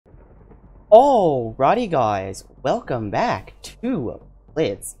Alrighty guys, welcome back to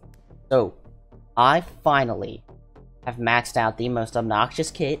Blitz. So, I finally have maxed out the most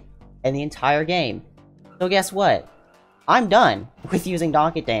obnoxious kit in the entire game. So guess what? I'm done with using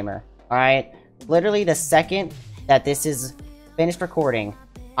DonkeyTamer, alright? Literally the second that this is finished recording,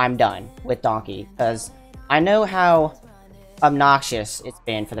 I'm done with Donkey. Because I know how obnoxious it's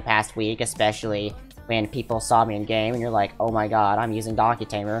been for the past week, especially when people saw me in game and you're like, oh my god, I'm using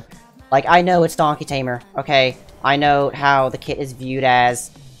DonkeyTamer. Like, I know it's DonkeyTamer, okay? I know how the kit is viewed as,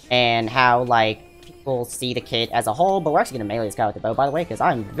 and how, like, people see the kit as a whole, but we're actually gonna melee this guy with the bow, by the way, because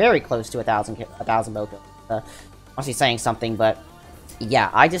I'm very close to a thousand bow kills. Honestly saying something, but, yeah,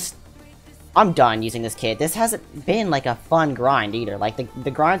 I'm done using this kit. This hasn't been, like, a fun grind, either. Like,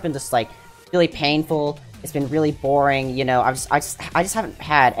 the grind's been just, like, really painful. It's been really boring, you know, I just haven't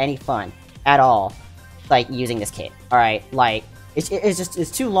had any fun at all, like, using this kit, alright? Like,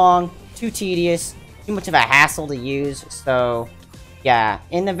 it's too long, too tedious, too much of a hassle to use, so, yeah,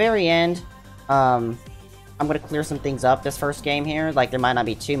 in the very end, I'm gonna clear some things up this first game here. Like, there might not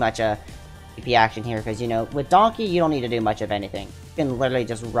be too much, PP action here, because, you know, with Donkey, you don't need to do much of anything. You can literally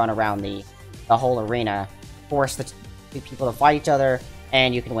just run around the whole arena, force the two people to fight each other,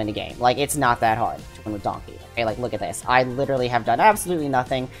 and you can win the game. Like, it's not that hard to win with Donkey, okay? Like, look at this. I literally have done absolutely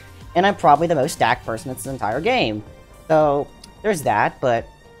nothing, and I'm probably the most stacked person in this entire game. So, there's that, but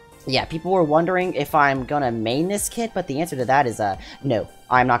yeah, people were wondering if I'm gonna main this kit, but the answer to that is, no,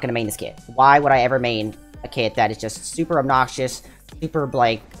 I'm not gonna main this kit. Why would I ever main a kit that is just super obnoxious, super,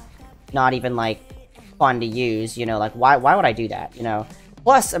 like, not even, like, fun to use, you know, like, why would I do that, you know?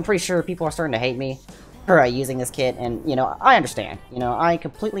 Plus, I'm pretty sure people are starting to hate me for using this kit, and, you know, I understand, you know, I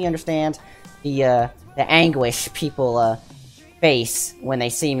completely understand the anguish people, face when they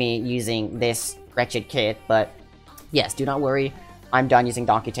see me using this wretched kit, but yes, do not worry, I'm done using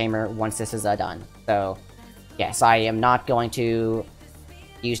DonkeyTamer once this is done. So, yes, I am not going to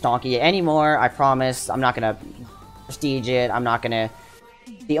use Donkey anymore, I promise. I'm not gonna prestige it, I'm not gonna...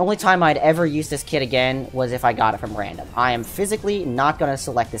 The only time I'd ever use this kit again was if I got it from random. I am physically not gonna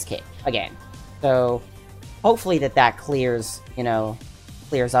select this kit again. So, hopefully that clears, you know,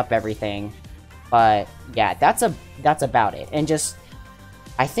 clears up everything. But, yeah, that's about it. And just...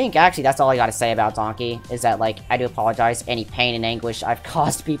 I think, actually, that's all I gotta say about Donkey, is that, like, I do apologize any pain and anguish I've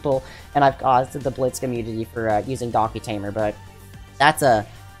caused people, and I've caused the Blitz community for, using Donkeytamer, but that's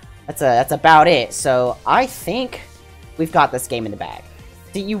about it. So, I think we've got this game in the bag.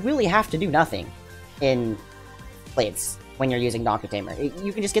 See, you really have to do nothing in Blitz when you're using Donkeytamer.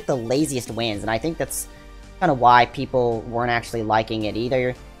 You can just get the laziest wins, and I think that's kind of why people weren't actually liking it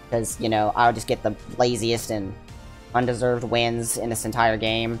either, because, you know, I would just get the laziest and undeserved wins in this entire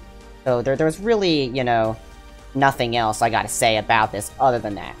game. So there's really, you know, nothing else I gotta say about this other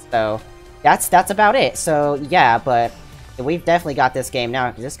than that. So that's about it. So yeah, but we've definitely got this game now,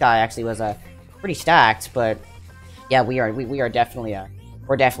 because this guy actually was pretty stacked, but yeah, we are definitely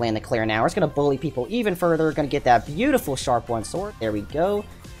we're definitely in the clear now. We're just gonna bully people even further. We're gonna get that beautiful sharp one sword. There we go.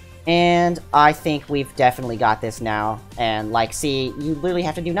 And I think we've definitely got this now. And like, see, you literally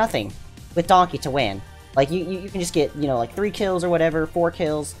have to do nothing with Donkey to win. Like, you can just get, you know, like, 3 kills or whatever, 4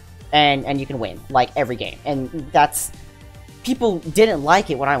 kills, and you can win, like, every game. And that's... People didn't like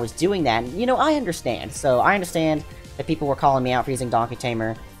it when I was doing that, and, you know, I understand. So, I understand that people were calling me out for using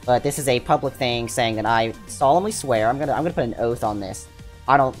DonkeyTamer, but this is a public thing saying that I solemnly swear, I'm gonna put an oath on this.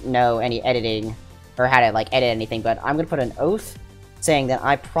 I don't know any editing, or how to, like, edit anything, but I'm gonna put an oath saying that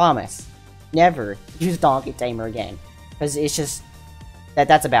I promise never use DonkeyTamer again. Because it's just...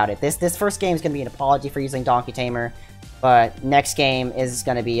 That's about it. This first game is going to be an apology for using DonkeyTamer, but next game is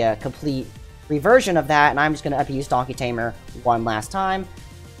going to be a complete reversion of that, and I'm just going to use DonkeyTamer one last time.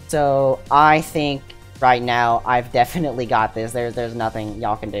 So I think right now I've definitely got this. There's nothing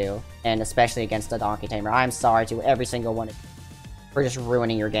y'all can do, and especially against the DonkeyTamer. I'm sorry to every single one of you for just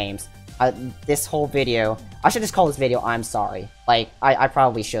ruining your games. This whole video, I should just call this video I'm sorry. Like, I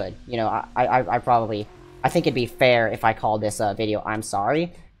probably should. You know, I think it'd be fair if I called this video I'm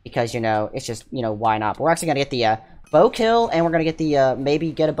sorry, because, you know, it's just, you know, why not? But we're actually gonna get the bow kill, and we're gonna get the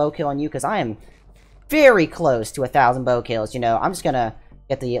maybe get a bow kill on you, because I am very close to 1,000 bow kills. You know, I'm just gonna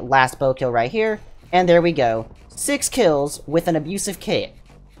get the last bow kill right here, and there we go. 6 kills with an abusive kit.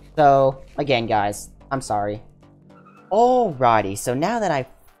 So, again, guys, I'm sorry. Alrighty, so now that I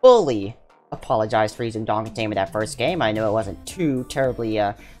fully apologized for using DonkeyTamer that first game, I know it wasn't too terribly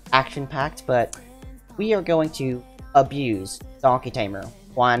action-packed, but we are going to abuse DonkeyTamer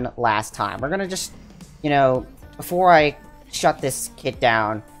one last time. We're gonna just, you know, before I shut this kit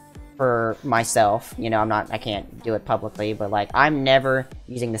down for myself, you know, I can't do it publicly, but, like, I'm never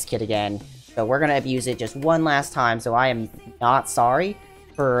using this kit again So we're gonna abuse it just one last time, so I am not sorry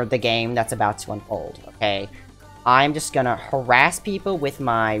for the game that's about to unfold, okay? I'm just gonna harass people with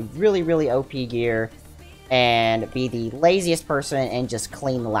my really, really OP gear and be the laziest person and just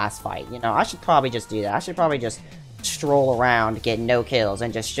clean the last fight. You know, I should probably just do that. I should probably just stroll around, get no kills,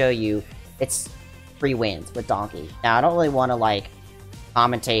 and just show you it's 3 wins with Donkey. Now, I don't really want to, like,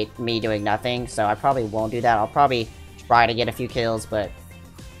 commentate me doing nothing, so I probably won't do that. I'll probably try to get a few kills, but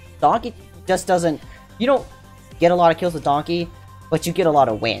Donkey just doesn't... You don't get a lot of kills with Donkey, but you get a lot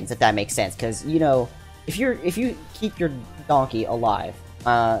of wins, if that makes sense. Because, you know, if you keep your Donkey alive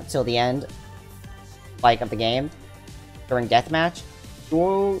till the end, like, of the game, during deathmatch,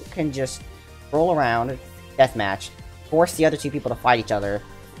 you can just roll around, deathmatch, force the other 2 people to fight each other,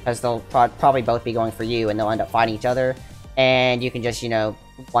 because they'll probably both be going for you, and they'll end up fighting each other, and you can just, you know,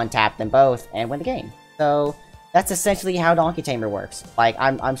 one-tap them both, and win the game. So, that's essentially how DonkeyTamer works. Like,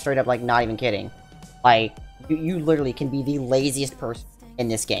 I'm straight up, like, not even kidding. Like, you literally can be the laziest person in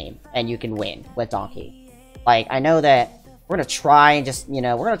this game, and you can win with Donkey. Like, I know that we're gonna try and just, you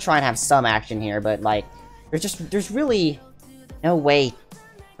know, we're gonna try and have some action here, but, like, there's really no way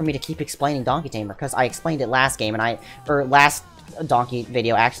for me to keep explaining DonkeyTamer, because I explained it last game, and last Donkey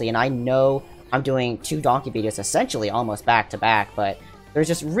video, actually, and I know I'm doing 2 Donkey videos essentially almost back to back, but there's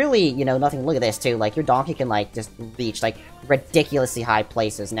just really, you know, nothing. Look at this, too. Like, your Donkey can, like, just reach, like, ridiculously high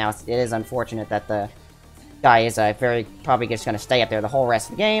places. Now, it is unfortunate that the guy is probably just gonna stay up there the whole rest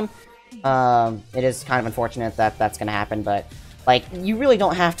of the game. It is kind of unfortunate that that's gonna happen, but, like, you really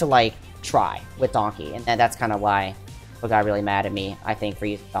don't have to, like, try with Donkey, and that's kind of why people got really mad at me, I think, for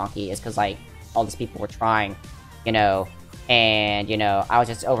using Donkey, is because, like, all these people were trying, you know, and, you know, I was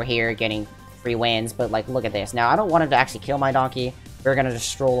just over here getting 3 wins, but, like, look at this. Now, I don't want him to actually kill my Donkey. We're gonna just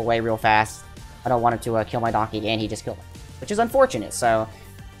stroll away real fast. I don't want him to kill my Donkey, and he just killed me, which is unfortunate, so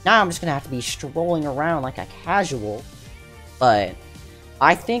now I'm just gonna have to be strolling around like a casual, but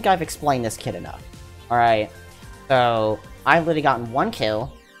I think I've explained this kid enough. Alright, so I've literally gotten 1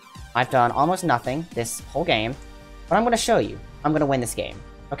 kill. I've done almost nothing this whole game, but I'm gonna show you. I'm gonna win this game.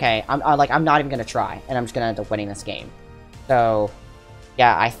 Okay, I'm not even gonna try, and I'm just gonna end up winning this game. So,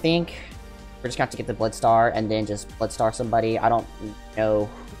 yeah, I think we're just gonna have to get the Blitzstar, and then just Blitzstar somebody. I don't know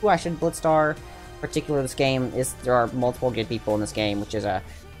who I should Blitzstar. Particular this game there are multiple good people in this game, which is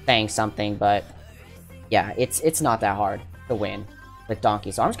saying something, but yeah, it's not that hard to win with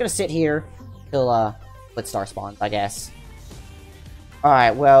Donkey. So I'm just gonna sit here till Blitzstar spawns, I guess.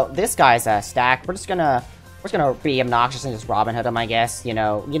 Alright, well, this guy's stacked. We're just gonna be obnoxious and just Robin Hood him, I guess. You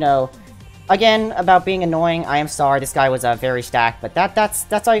know, again, about being annoying, I am sorry, this guy was very stacked, but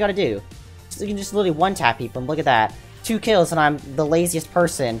that's all you gotta do. So you can just literally one-tap people, and look at that. 2 kills, and I'm the laziest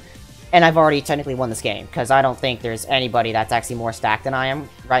person, and I've already technically won this game, because I don't think there's anybody that's actually more stacked than I am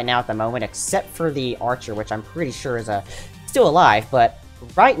right now at the moment, except for the Archer, which I'm pretty sure is still alive, but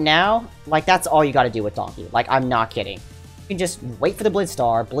right now, like, that's all you gotta do with Donkey. Like, I'm not kidding. You can just wait for the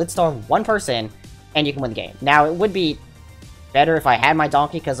Blitzstar 1 person, and you can win the game. Now, it would be better if I had my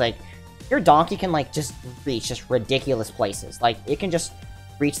Donkey, because, like, your Donkey can, like, just reach just ridiculous places. Like, it can just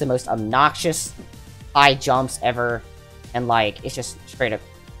reach the most obnoxious high jumps ever, and, like, it's just straight up,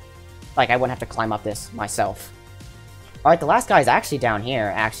 like, I wouldn't have to climb up this myself. Alright, the last guy's actually down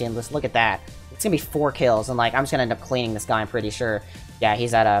here, actually, and let's look at that. It's gonna be 4 kills, and, like, I'm just gonna end up cleaning this guy, I'm pretty sure. Yeah,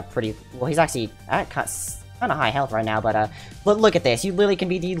 he's at a pretty, well, he's actually at kind of high health right now, but look at this. You literally can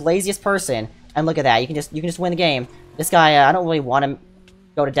be the laziest person, and look at that. You can just win the game. This guy, I don't really want him to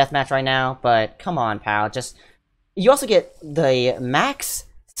go to deathmatch right now, but come on, pal. Just, you also get the max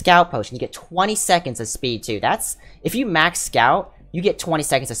Scout potion. You get 20 seconds of speed, too. That's, if you max Scout, you get 20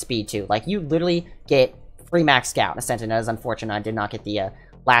 seconds of speed, too. Like, you literally get free max Scout. Essentially, that is unfortunate. I did not get the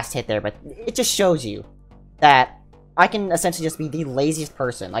last hit there, but it just shows you that I can essentially just be the laziest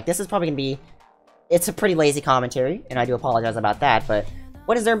person. Like, this is probably gonna be, it's a pretty lazy commentary, and I do apologize about that, but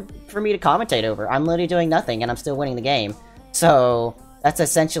what is there for me to commentate over? I'm literally doing nothing, and I'm still winning the game. So, that's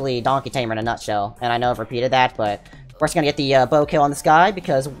essentially DonkeyTamer in a nutshell, and I know I've repeated that, but we're just gonna get the bow kill on this guy,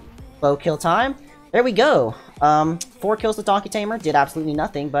 because bow kill time. There we go. 4 kills with DonkeyTamer, did absolutely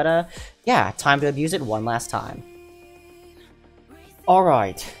nothing, but yeah, time to abuse it one last time.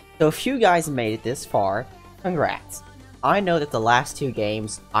 Alright, so if you guys made it this far, congrats. I know that the last 2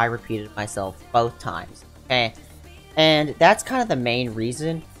 games, I repeated myself both times, okay? And that's kind of the main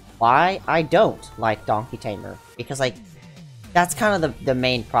reason why I don't like DonkeyTamer, because, like, that's kind of the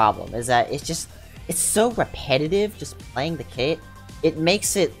main problem, is that it's so repetitive just playing the kit. It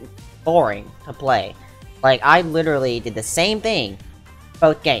makes it boring to play. Like, I literally did the same thing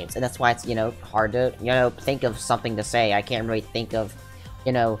both games, and that's why it's, you know, hard to, you know, think of something to say. I can't really think of,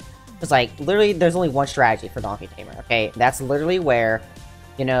 you know, Because, like, literally, there's only one strategy for DonkeyTamer, okay? That's literally where,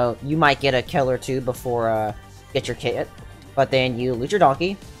 you know, you might get a kill or two before, get your kit, but then you lose your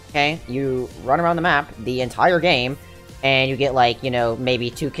donkey, okay? You run around the map the entire game, and you get, like, you know,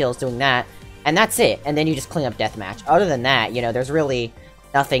 maybe 2 kills doing that, and that's it. And then you just clean up deathmatch. Other than that, you know, there's really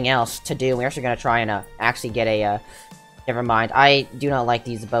nothing else to do. We're actually gonna try and, actually get a, never mind. I do not like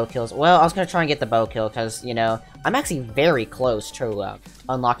these bow kills. Well, I was gonna try and get the bow kill, because, you know, I'm actually very close to,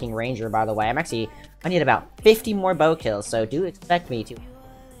 unlocking Ranger, by the way. I need about 50 more bow kills, so do expect me to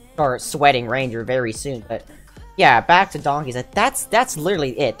start sweating Ranger very soon. But, yeah, back to donkeys. That's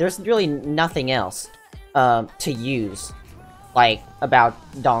literally it. There's really nothing else, to use, like, about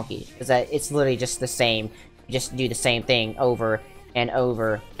donkey. Is that it's literally just the same. You just do the same thing over and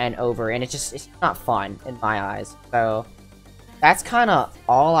over and over, and it's not fun in my eyes. So that's kind of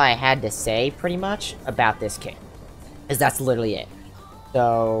all I had to say pretty much about this kit, is that's literally it.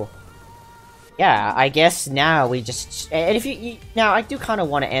 So yeah, I guess now we just, and if you now I do kind of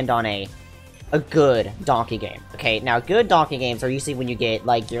want to end on a good donkey game. Okay, now good donkey games are usually when you get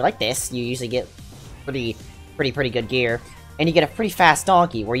like gear like this. You usually get pretty good gear, and you get a pretty fast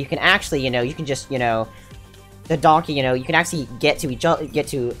donkey where you can actually, you know, you can just, you know, the donkey, you know, you can actually get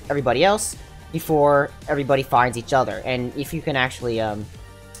to everybody else before everybody finds each other. And if you can actually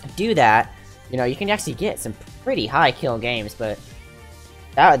do that, you know, you can actually get some pretty high kill games. But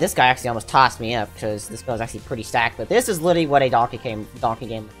this guy actually almost tossed me up, because this guy was actually pretty stacked. But this is literally what a donkey game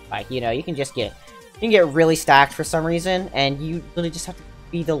looks like. You know, you can get really stacked for some reason, and you literally just have to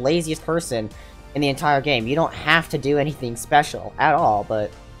be the laziest person in the entire game. You don't have to do anything special at all. But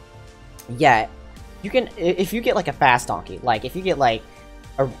yeah, you can, if you get like a fast donkey, like if you get like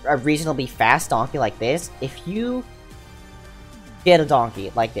a reasonably fast donkey like this, if you get a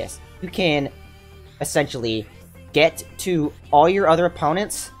donkey like this, you can essentially get to all your other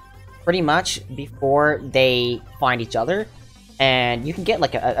opponents pretty much before they find each other, and you can get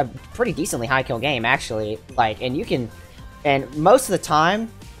like a pretty decently high kill game actually. Like, and you can, and most of the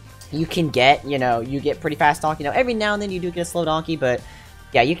time you can get, you know, you get pretty fast donkey. You know, every now and then you do get a slow donkey, but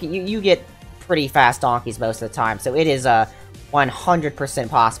yeah, you get pretty fast donkeys most of the time. So it is 100%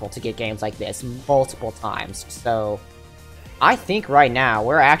 possible to get games like this multiple times. So I think right now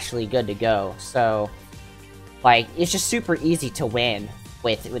we're actually good to go. So like, it's just super easy to win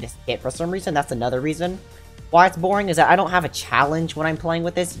with this kit. For some reason, that's another reason why it's boring, is that I don't have a challenge when I'm playing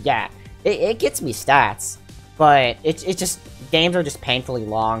with this. Yeah, it gets me stats, but it just, games are just painfully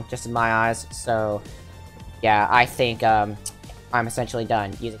long, just in my eyes. So yeah, I think I'm essentially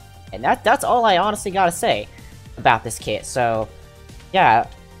done using. And that's all I honestly gotta say about this kit. So yeah,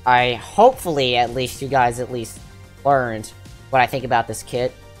 I hopefully at least you guys at least learned what I think about this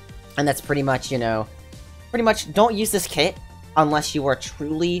kit. And that's pretty much, you know, don't use this kit unless you are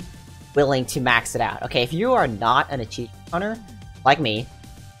truly willing to max it out. Okay, if you are not an achievement hunter like me,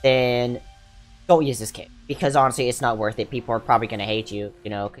 then don't use this kit, because honestly it's not worth it. People are probably gonna hate you, you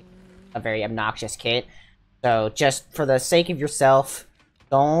know, a very obnoxious kit. So just for the sake of yourself,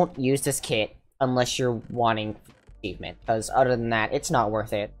 don't use this kit unless you're wanting achievement, because other than that, it's not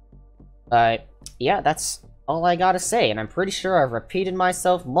worth it. But yeah, that's all I gotta say, and I'm pretty sure I've repeated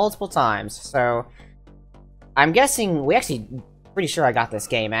myself multiple times. So I'm guessing pretty sure I got this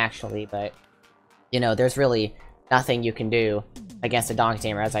game actually, but you know, there's really nothing you can do against a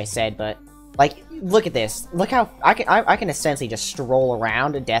DonkeyTamer, as I said. But like, look at this. Look how I can essentially just stroll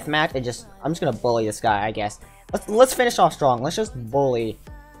around a deathmatch and I'm just gonna bully this guy, I guess. Let's finish off strong. Let's just bully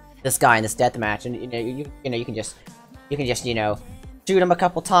this guy in this deathmatch, and you can just you know, shoot him a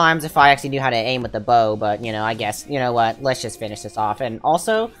couple times if I actually knew how to aim with the bow. But you know, I guess, you know what? Let's just finish this off. And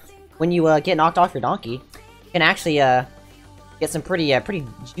also, when you get knocked off your donkey, you can actually get some pretty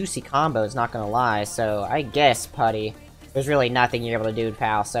juicy combos. Not gonna lie. So I guess, Putty, there's really nothing you're able to do,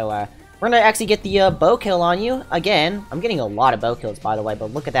 pal. So we're gonna actually get the bow kill on you again. I'm getting a lot of bow kills, by the way.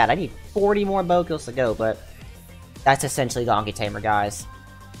 But look at that. I need 40 more bow kills to go. But that's essentially DonkeyTamer, guys.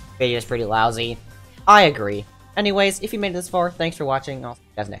 Video is pretty lousy. I agree. Anyways, if you made it this far, thanks for watching. I'll see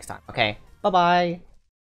you guys next time. Okay, bye-bye.